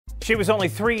She was only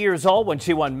 3 years old when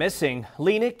she went missing.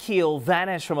 Lina Khil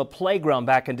vanished from a playground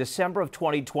back in December of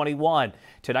 2021.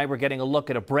 Tonight we're getting a look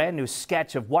at a brand new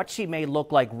sketch of what she may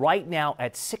look like right now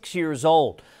at 6 years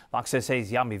old. Fox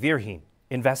SA's Yami Virhin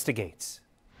investigates.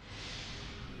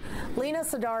 Lina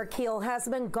Khil has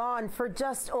been gone for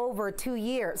just over 2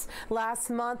 years. Last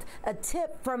month, a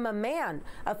tip from a man,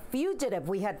 a fugitive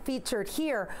we had featured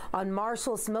here on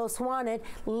Marshall's Most Wanted,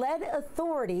 led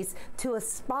authorities to a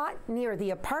spot near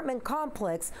the apartment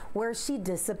complex where she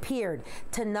disappeared.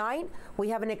 Tonight, we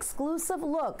have an exclusive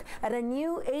look at a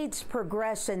new age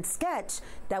progression sketch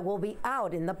that will be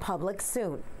out in the public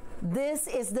soon. This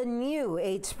is the new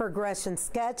age progression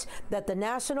sketch that the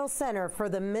National Center for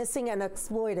the Missing and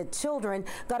Exploited Children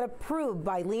got approved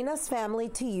by Lina's family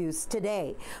to use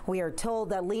today. We are told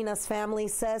that Lina's family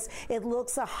says it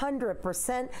looks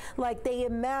 100% like they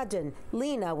imagined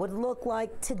Lina would look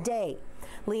like today.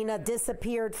 Lina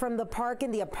disappeared from the park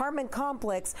in the apartment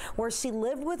complex where she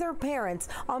lived with her parents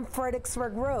on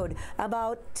Fredericksburg Road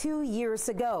about 2 years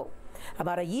ago.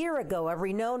 About a year ago, a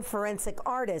renowned forensic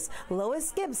artist,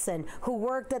 Lois Gibson, who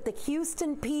worked at the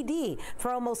Houston PD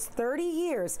for almost 30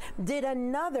 years, did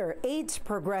another age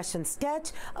progression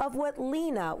sketch of what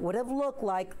Lina would have looked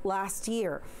like last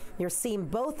year. You're seeing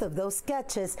both of those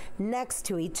sketches next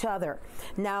to each other.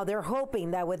 Now they're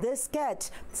hoping that with this sketch,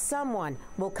 someone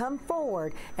will come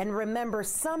forward and remember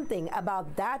something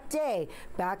about that day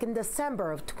back in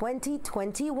December of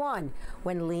 2021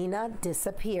 when Lina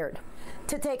disappeared.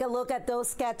 To take a look at those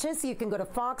sketches, you can go to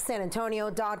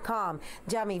foxsanantonio.com.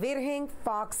 Yami Virhin,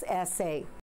 Fox SA.